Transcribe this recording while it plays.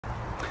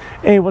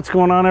Hey, what's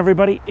going on,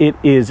 everybody? It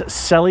is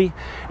Sully,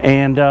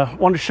 and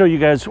wanted to show you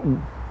guys,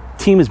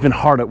 team has been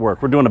hard at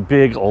work. We're doing a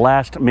big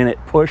last-minute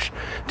push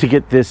to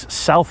get this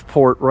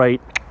Southport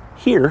right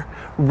here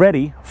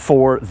ready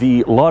for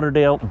the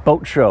Lauderdale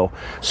Boat Show.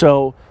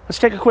 So let's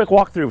take a quick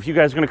walkthrough. If you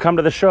guys are going to come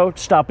to the show,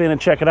 stop in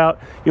and check it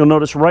out. You'll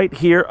notice right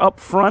here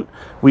up front,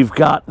 we've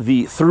got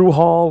the through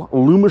hull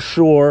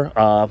Lumishore,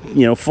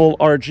 full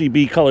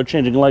RGB color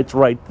changing lights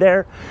right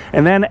there.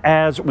 And then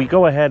as we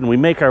go ahead and we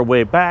make our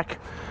way back,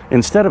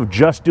 instead of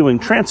just doing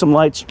transom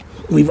lights,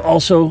 we've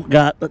also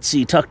got, let's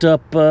see, tucked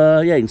up,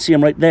 yeah, you can see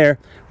them right there.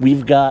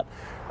 We've got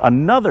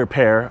another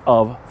pair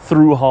of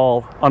through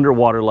hull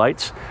underwater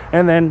lights.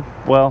 And then,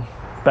 well,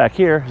 back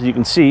here, as you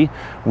can see,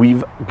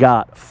 we've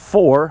got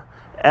 4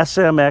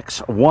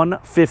 SMX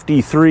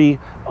 153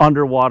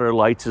 underwater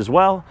lights as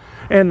well.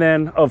 And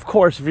then, of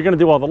course, if you're going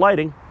to do all the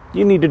lighting,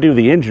 you need to do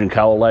the engine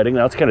cowl lighting.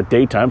 Now, it's kind of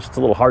daytime, so it's a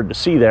little hard to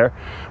see there.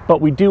 But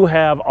we do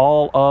have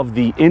all of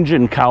the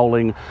engine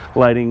cowling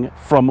lighting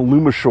from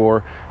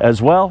Lumishore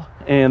as well.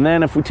 And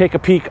then if we take a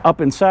peek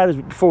up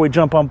inside before we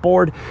jump on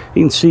board,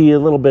 you can see a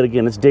little bit.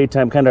 Again, it's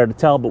daytime, kind of hard to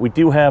tell, but we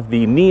do have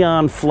the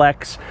neon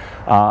flex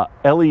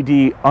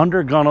LED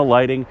under gunnel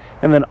lighting.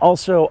 And then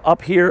also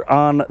up here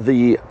on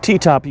the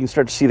T-top, you can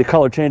start to see the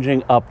color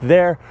changing up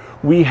there.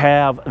 We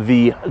have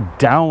the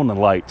down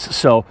lights.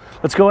 So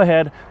let's go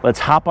ahead, let's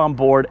hop on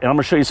board, and I'm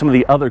gonna show you some of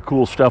the other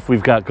cool stuff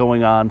we've got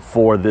going on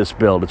for this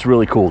build. It's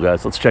really cool,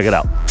 guys. Let's check it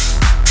out.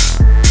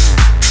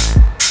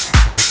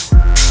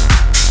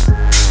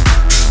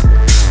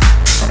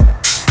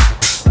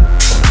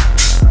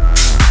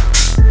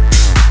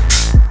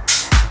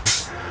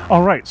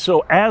 All right,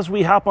 so as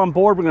we hop on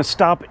board, we're going to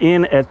stop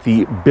in at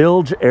the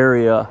bilge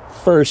area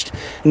first,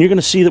 and you're going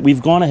to see that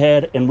we've gone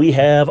ahead and we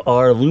have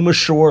our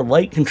Lumishore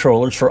light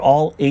controllers for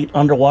all 8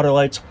 underwater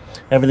lights.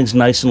 Everything's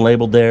nice and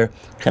labeled there.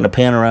 Kind of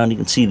pan around, you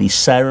can see the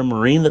Siren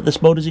Marine that this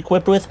boat is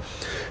equipped with.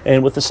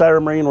 And with the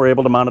Siren Marine, we're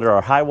able to monitor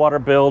our high water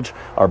bilge,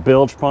 our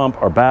bilge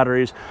pump, our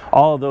batteries,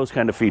 all of those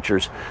kind of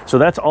features. So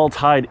that's all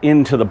tied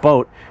into the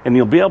boat, and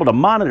you'll be able to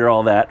monitor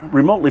all that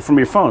remotely from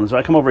your phone. So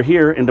I come over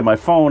here into my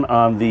phone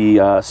on the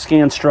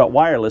Scanstrut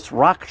wireless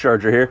rock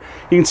charger here.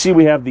 You can see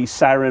we have the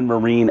Siren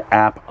Marine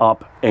app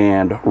up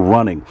and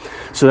running.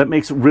 So that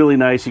makes it really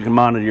nice. You can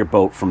monitor your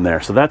boat from there.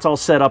 So that's all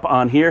set up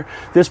on here.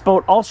 This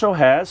boat also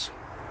has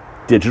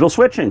digital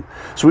switching.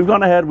 So we've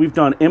gone ahead, we've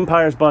done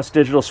Empirbus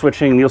Digital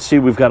switching, and you'll see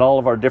we've got all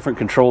of our different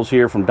controls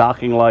here, from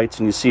docking lights,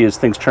 and you see as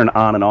things turn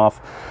on and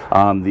off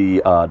on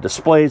the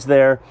displays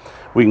there.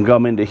 We can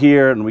come into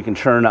here and we can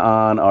turn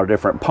on our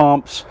different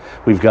pumps.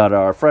 We've got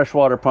our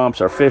freshwater pumps,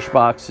 our fish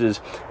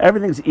boxes.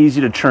 Everything's easy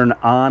to turn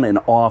on and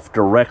off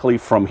directly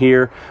from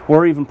here.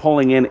 We're even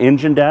pulling in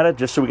engine data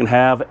just so we can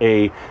have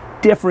a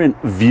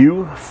different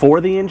view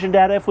for the engine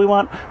data if we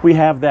want. We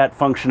have that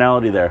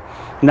functionality there.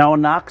 Now, a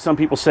knock some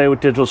people say with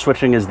digital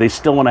switching is they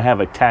still want to have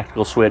a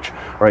tactical switch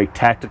or a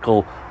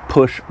tactical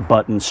push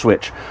button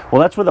switch.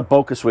 Well, that's where the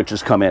bokeh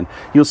switches come in.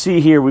 You'll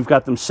see here we've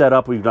got them set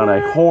up. We've done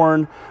a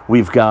horn,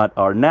 we've got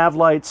our nav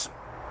lights,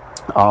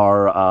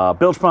 our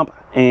bilge pump,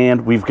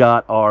 and we've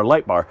got our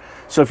light bar.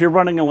 So if you're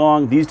running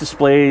along, these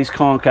displays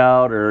conk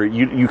out, or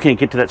you can't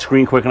get to that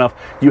screen quick enough,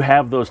 you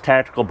have those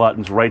tactical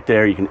buttons right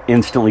there. You can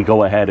instantly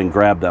go ahead and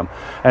grab them.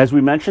 As we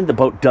mentioned, the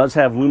boat does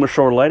have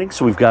Lumishore lighting,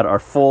 so we've got our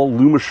full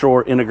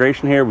Lumishore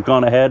integration here. We've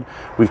gone ahead,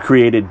 we've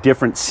created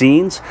different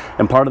scenes,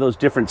 and part of those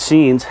different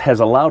scenes has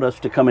allowed us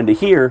to come into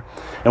here,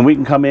 and we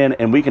can come in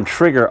and we can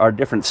trigger our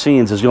different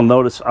scenes. As you'll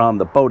notice on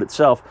the boat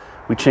itself,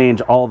 we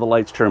change all the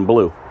lights turn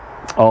blue,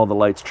 all the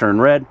lights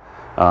turn red.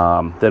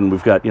 Then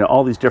we've got,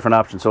 all these different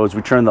options. So as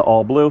we turn the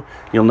all blue,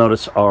 you'll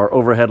notice our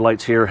overhead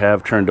lights here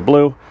have turned to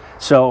blue.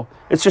 So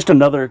it's just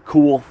another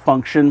cool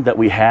function that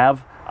we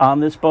have on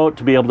this boat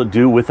to be able to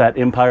do with that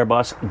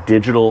Empirbus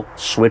digital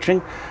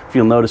switching. If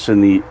you'll notice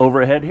in the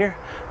overhead here,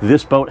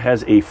 this boat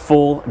has a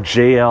full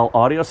JL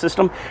audio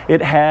system.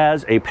 It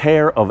has a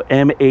pair of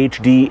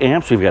MHD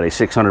amps. We've got a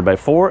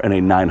 600x4 and a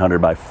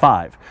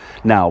 900x5.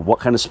 Now, what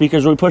kind of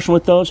speakers are we pushing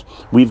with those?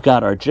 We've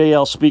got our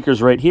JL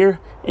speakers right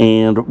here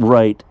and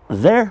right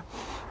there.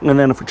 And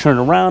then if we turn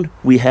around,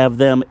 we have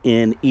them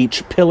in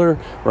each pillar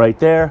right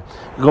there.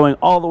 Going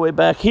all the way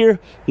back here,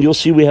 you'll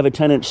see we have a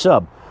 10-inch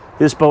sub.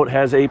 This boat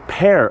has a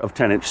pair of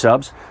 10-inch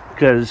subs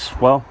because,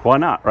 well, why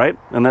not, right?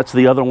 And that's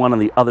the other one on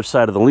the other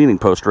side of the leaning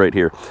post right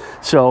here.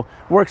 So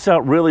works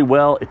out really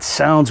well. It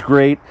sounds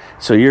great.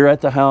 So you're at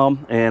the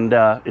helm, and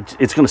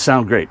it's going to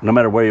sound great no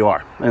matter where you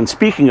are. And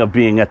speaking of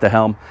being at the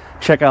helm,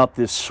 check out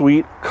this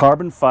sweet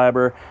carbon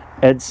fiber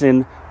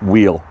Edson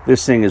wheel.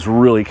 This thing is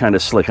really kind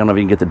of slick. I don't know if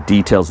you can get the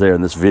details there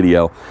in this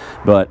video,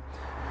 but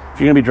if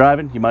you're going to be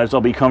driving, you might as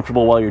well be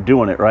comfortable while you're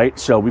doing it, right?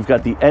 So we've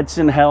got the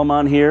Edson helm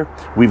on here.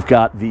 We've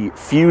got the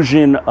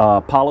Fusion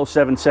Apollo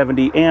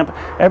 770 amp.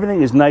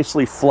 Everything is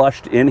nicely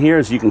flushed in here,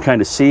 as you can kind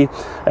of see.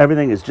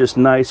 Everything is just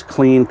nice,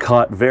 clean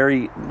cut,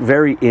 very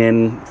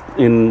in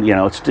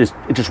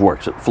it just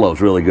works. It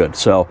flows really good.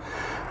 So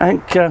I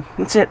think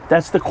that's it.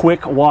 That's the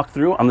quick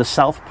walkthrough on the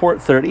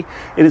Southport 30.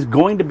 It is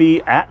going to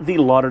be at the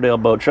Lauderdale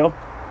Boat Show.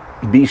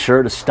 be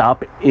sure to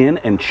stop in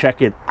and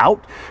check it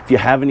out. If you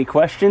have any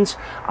questions,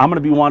 I'm going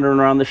to be wandering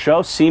around the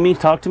show. See me,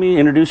 talk to me,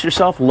 introduce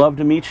yourself. Love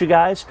to meet you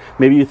guys.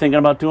 Maybe you're thinking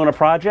about doing a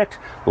project.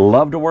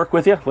 Love to work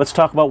with you. Let's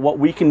talk about what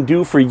we can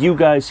do for you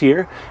guys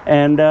here,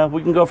 and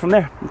we can go from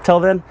there. Until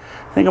then,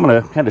 I think I'm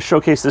going to kind of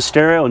showcase this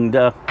stereo and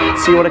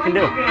see what I can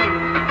do.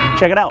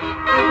 Check it out. We're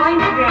going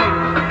to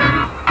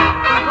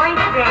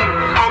dance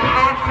and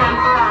have some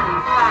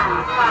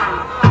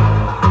fun.